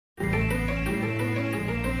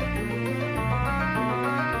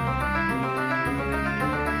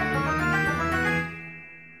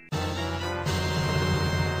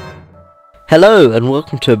Hello and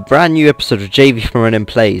welcome to a brand new episode of JaivfromONM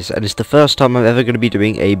Plays, and it's the first time I'm ever going to be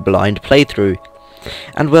doing a blind playthrough.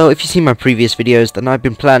 And well, if you've seen my previous videos, then I've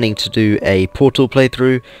been planning to do a Portal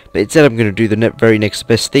playthrough, but instead I'm going to do the very next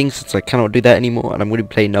best thing, since I cannot do that anymore, and I'm going to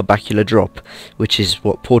be playing Narbacular Drop, which is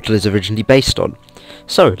what Portal is originally based on.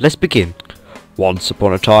 So, let's begin. Once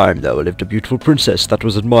upon a time there lived a beautiful princess that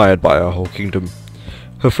was admired by our whole kingdom.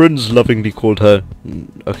 Her friends lovingly called her,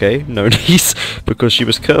 no niece, because she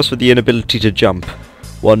was cursed with the inability to jump.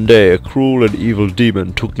 One day a cruel and evil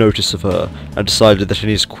demon took notice of her and decided that in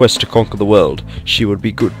his quest to conquer the world, she would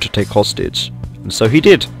be good to take hostage. And so he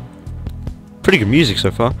did. Pretty good music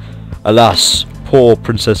so far. Alas, poor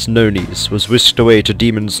Princess Nonis was whisked away to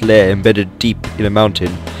Demon's lair embedded deep in a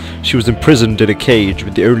mountain. She was imprisoned in a cage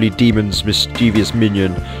with the only demon's mischievous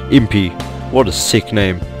minion, Impy, what a sick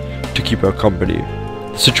name, to keep her company.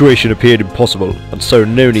 The situation appeared impossible, and so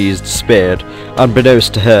Nonis despaired.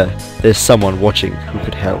 Unbeknownst to her, there's someone watching who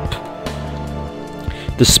could help.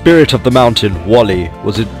 The spirit of the mountain, Wally,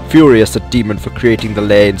 was furious at Demon for creating the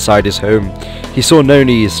lair inside his home. He saw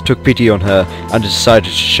Nonis, took pity on her, and decided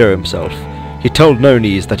to show himself. He told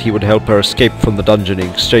Nonis that he would help her escape from the dungeon in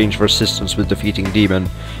exchange for assistance with defeating Demon,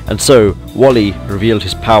 and so Wally revealed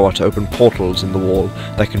his power to open portals in the wall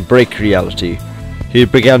that can break reality. He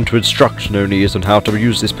began to instruct Nonis on how to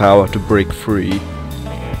use this power to break free.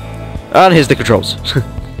 And here's the controls.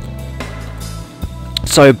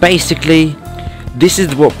 So basically, this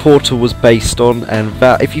is what Portal was based on, and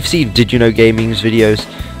if you've seen Did You Know Gaming's videos,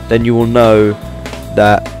 then you will know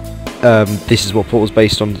that this is what Portal was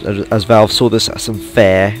based on, as Valve saw this at some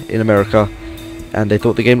fair in America, and they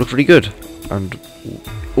thought the game looked really good. And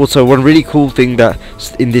also, one really cool thing that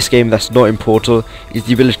in this game that's not in Portal is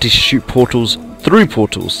the ability to shoot portals through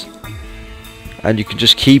portals, and you can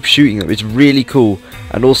just keep shooting them. It's really cool.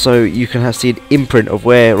 And also you can see an imprint of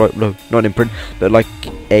where, no, not an imprint, but like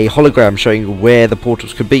a hologram showing where the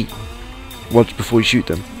portals could be once before you shoot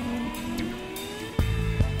them.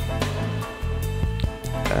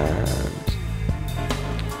 And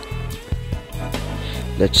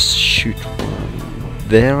let's shoot one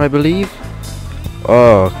there, I believe.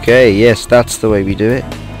 Okay, yes, that's the way we do it.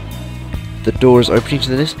 The door is opening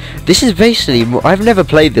to this. This is basically, I've never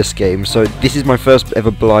played this game, so this is my first ever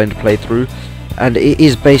blind playthrough, and it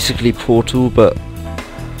is basically Portal, but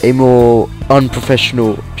a more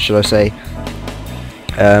unprofessional, should I say,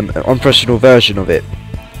 unprofessional version of it.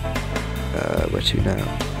 Where to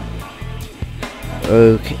now?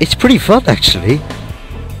 Okay, it's pretty fun actually.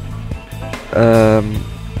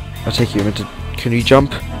 I take you into. Can you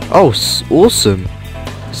jump? Oh, awesome!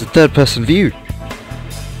 It's a third-person view.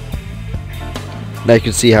 Now you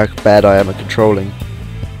can see how bad I am at controlling.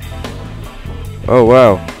 Oh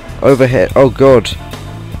wow. Overhead. Oh god.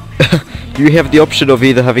 You have the option of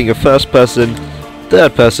either having a first person,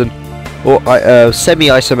 third person, or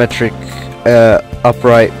semi-isometric,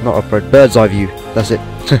 not upright, bird's eye view. That's it.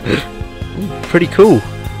 Pretty cool.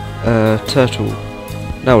 Turtle.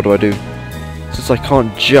 Now what do I do? Since I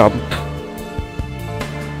can't jump.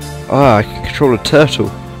 I can control a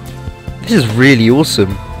turtle. This is really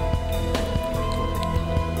awesome.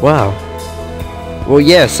 Wow. Well,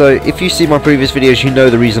 yeah, so if you see my previous videos, you know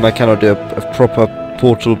the reason I cannot do a proper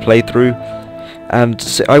Portal playthrough. And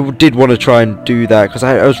so I did want to try and do that, because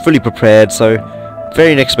I was fully prepared, so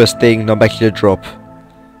very next best thing, Narbacular Drop.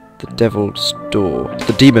 The Devil's Door.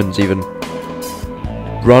 The Demons, even.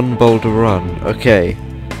 Run, Boulder, run. Okay.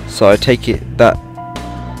 So I take it that...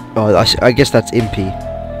 Oh, I guess that's Impy.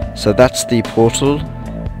 So that's the Portal.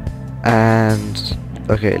 And...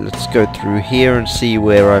 okay, let's go through here and see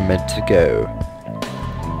where I'm meant to go.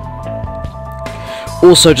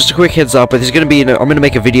 Also, just a quick heads up, there's going to be, I'm going to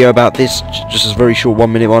make a video about this, just a very short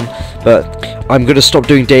 1 minute one, but I'm going to stop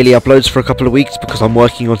doing daily uploads for a couple of weeks because I'm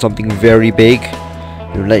working on something very big.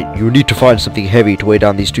 You'll need to find something heavy to weigh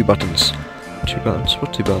down these 2 buttons. 2 buttons?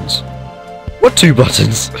 What 2 buttons? What 2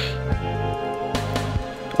 buttons?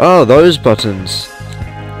 Oh, those buttons.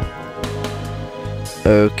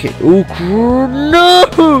 Okay. Oh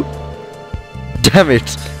no! Damn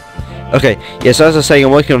it. Okay. Yeah. So as I was saying,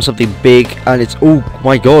 I'm working on something big, and it's oh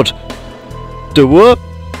my god. The what?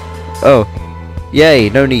 Oh, yay!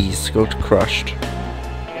 No knees. Got crushed.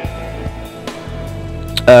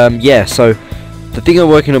 Yeah. So the thing I'm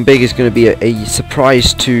working on big is going to be a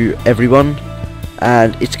surprise to everyone,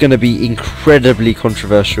 and it's going to be incredibly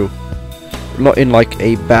controversial. Not in like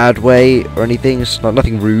a bad way or anything. It's not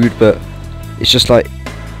nothing rude, but it's just like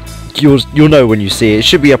you'll know when you see it. It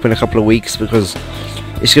should be up in a couple of weeks because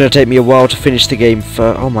it's going to take me a while to finish the game.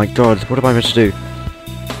 For oh my god, what am I meant to do?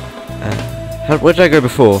 Where did I go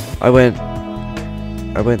before? I went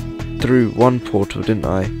through one portal, didn't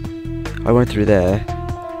I? I went through there.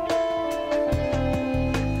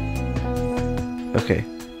 Okay.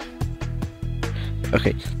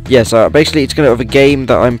 Okay. Yeah, so basically it's kind of a game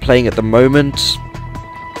that I'm playing at the moment.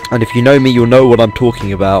 And if you know me, you'll know what I'm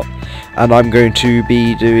talking about. And I'm going to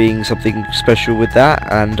be doing something special with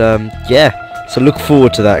that. And yeah, so look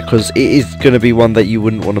forward to that, because it is going to be one that you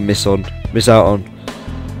wouldn't want to miss out on.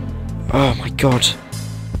 Oh my god.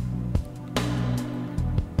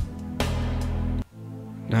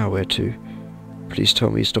 Now where to? Please tell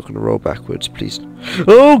me it's not going to roll backwards, please.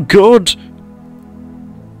 Oh god!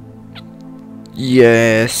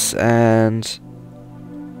 Yes, and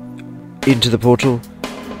into the portal,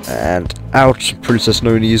 and out Princess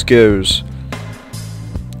Noni's goes.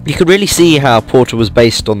 You can really see how Portal was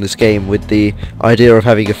based on this game, with the idea of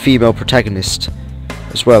having a female protagonist,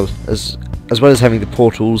 as well as having the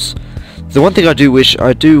portals. The one thing I do wish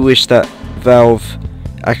that Valve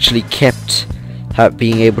actually kept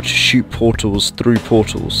being able to shoot portals through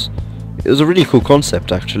portals. It was a really cool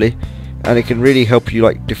concept actually, and it can really help you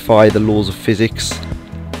like defy the laws of physics,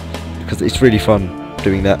 because it's really fun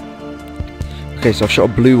doing that. Okay, so I've shot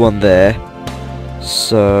a blue one there,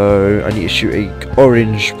 so I need to shoot a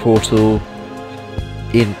orange portal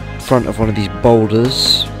in front of one of these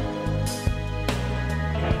boulders.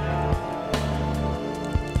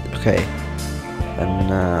 Okay, and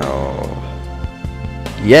now,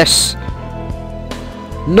 yes.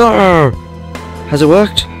 No! Has it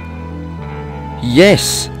worked?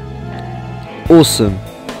 Yes! Awesome.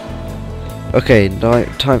 Okay,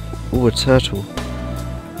 time. Ooh, a turtle.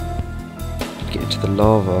 Get into the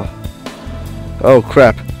lava. Oh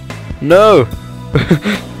crap. No!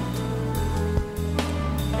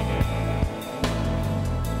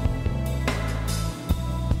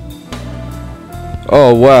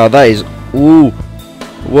 Oh wow, that is. Ooh!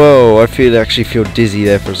 Whoa, actually feel dizzy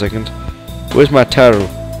there for a second. Where's my turtle?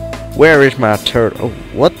 Where is my turtle? Oh,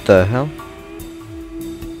 what the hell?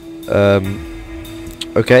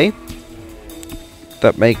 Okay.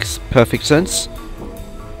 That makes perfect sense.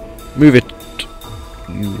 Move it,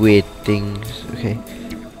 you weird things. Okay.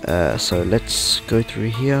 So let's go through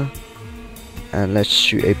here. And let's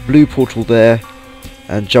shoot a blue portal there.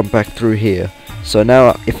 And jump back through here. So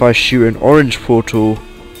now if I shoot an orange portal...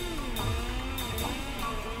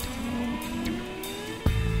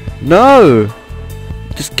 No!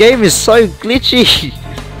 This game is so glitchy!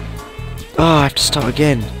 Oh, I have to start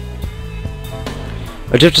again.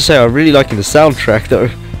 I do have to say, I'm really liking the soundtrack though.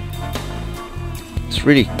 It's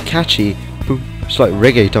really catchy. It's like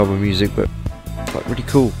reggae type of music, but like really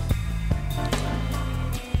cool.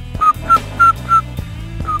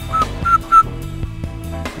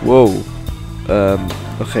 Whoa.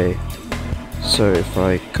 Okay. So if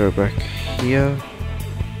I go back here...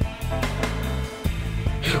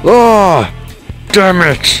 Oh! Damn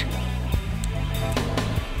it!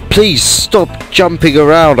 Please stop jumping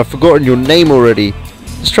around. I've forgotten your name already.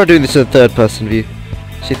 Let's try doing this in a third person view.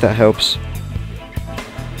 See if that helps.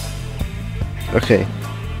 Okay.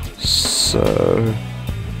 So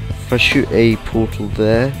if I shoot a portal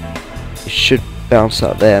there, it should bounce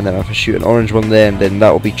out there, and then if I shoot an orange one there, and then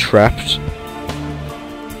that will be trapped.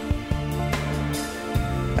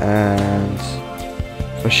 And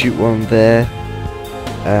if I shoot one there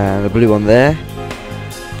and a blue one there,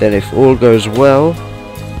 then if all goes well,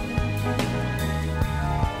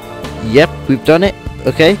 yep, we've done it.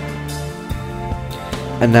 Okay,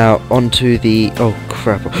 and now onto the... oh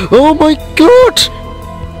crap, oh my god,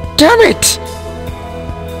 damn it,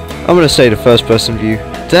 I'm gonna say the first person view.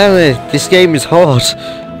 Damn it, this game is hard.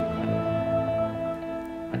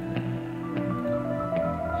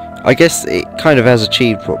 I guess it kind of has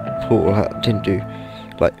achieved what Portal didn't do.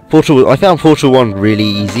 Like Portal, I found Portal 1 really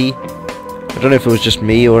easy. I don't know if it was just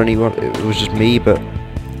me or anyone. It was just me, but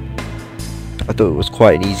I thought it was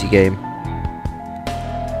quite an easy game.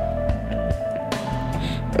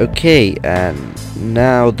 Okay, and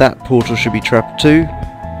now that portal should be trapped too.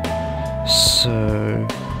 So,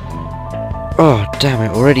 oh damn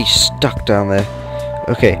it! Already stuck down there.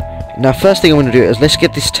 Okay, now first thing I'm going to do is let's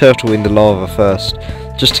get this turtle in the lava first,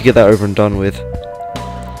 just to get that over and done with.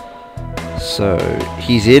 So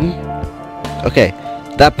he's in. Okay,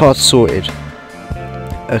 that part's sorted.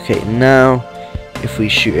 Okay, now if we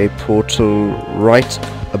shoot a portal right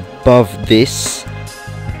above this.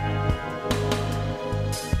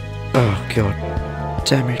 Oh god,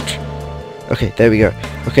 damn it. Okay, there we go.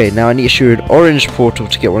 Okay, now I need to shoot an orange portal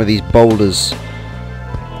to get one of these boulders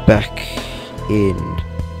back in.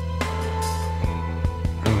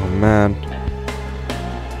 Oh man,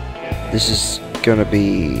 this is gonna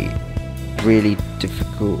be really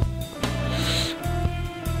difficult.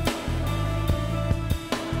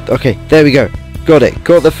 Okay, there we go. Got it.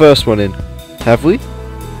 Got the first one in. Have we?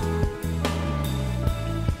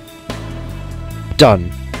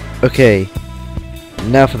 Done. Okay.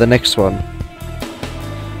 Now for the next one.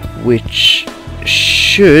 Which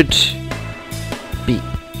should be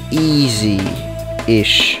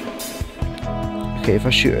easy-ish. Okay, if I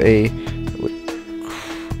shoot a...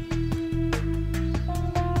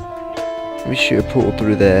 Let me shoot a portal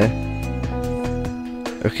through there.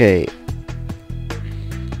 Okay.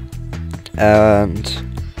 And...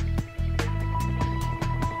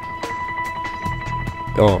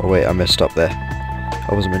 Oh, wait, I messed up there.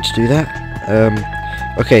 I wasn't meant to do that.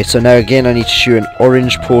 Okay, so now again I need to shoot an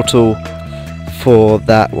orange portal for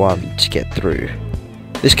that one to get through.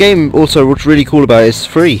 This game also, what's really cool about it, is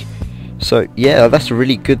free. So yeah, that's a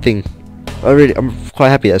really good thing. I'm quite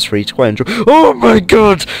happy that's free. It's quite enjoyable. Oh my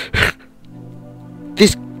god!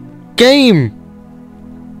 This game!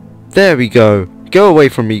 There we go. Go away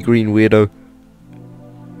from me, green weirdo.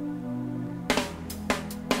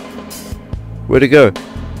 Where'd it go?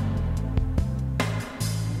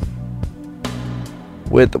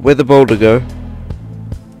 Where'd the boulder go?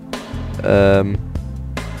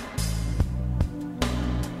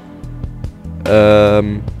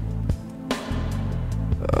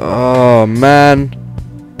 Oh man.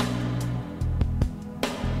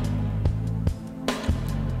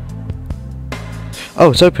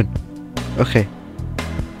 Oh, it's open. Okay.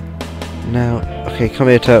 Now, okay, come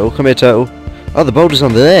here, turtle. Come here, turtle. Oh, the boulder's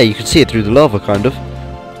under there. You can see it through the lava, kind of.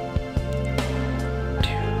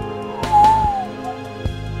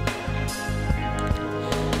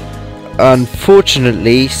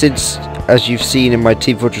 Unfortunately, since, as you've seen in my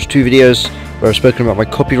Team Fortress 2 videos, where I've spoken about my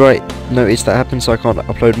copyright notice that happens, so I can't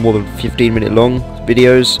upload more than 15-minute long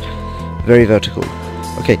videos. Very vertical.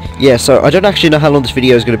 Okay, yeah, so I don't actually know how long this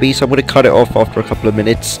video is going to be, so I'm going to cut it off after a couple of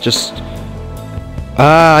minutes. Just...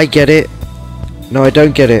 Ah, I get it. No, I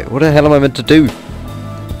don't get it. What the hell am I meant to do?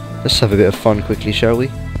 Let's have a bit of fun quickly, shall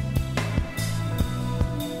we?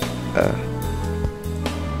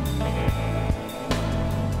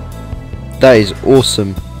 That is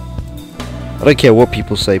awesome. I don't care what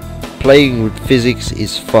people say. Playing with physics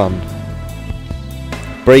is fun.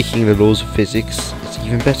 Breaking the laws of physics is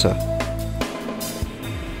even better.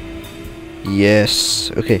 Yes.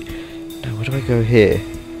 Okay. Now where do I go here?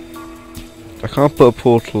 I can't put a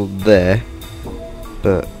portal there.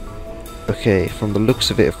 But okay, from the looks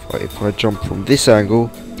of it, if I jump from this angle,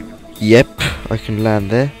 yep, I can land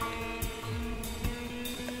there.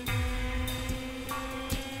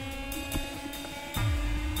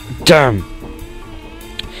 Damn.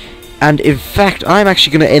 And in fact, I'm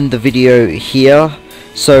actually going to end the video here.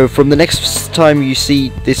 So from the next time you see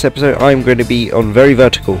this episode, I'm going to be on very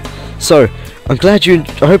vertical. So I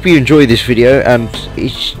hope you enjoyed this video, and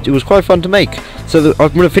it was quite fun to make. So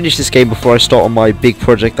I'm going to finish this game before I start on my big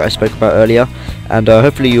project that I spoke about earlier, and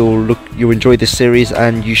hopefully you'll enjoy this series,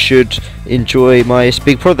 and you should enjoy my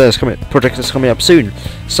big project that's coming up soon.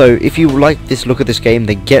 So if you like this look at this game,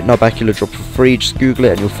 then get Narbacular Drop for free. Just Google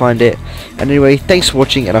it and you'll find it. And anyway, thanks for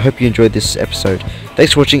watching, and I hope you enjoyed this episode.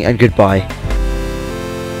 Thanks for watching, and goodbye.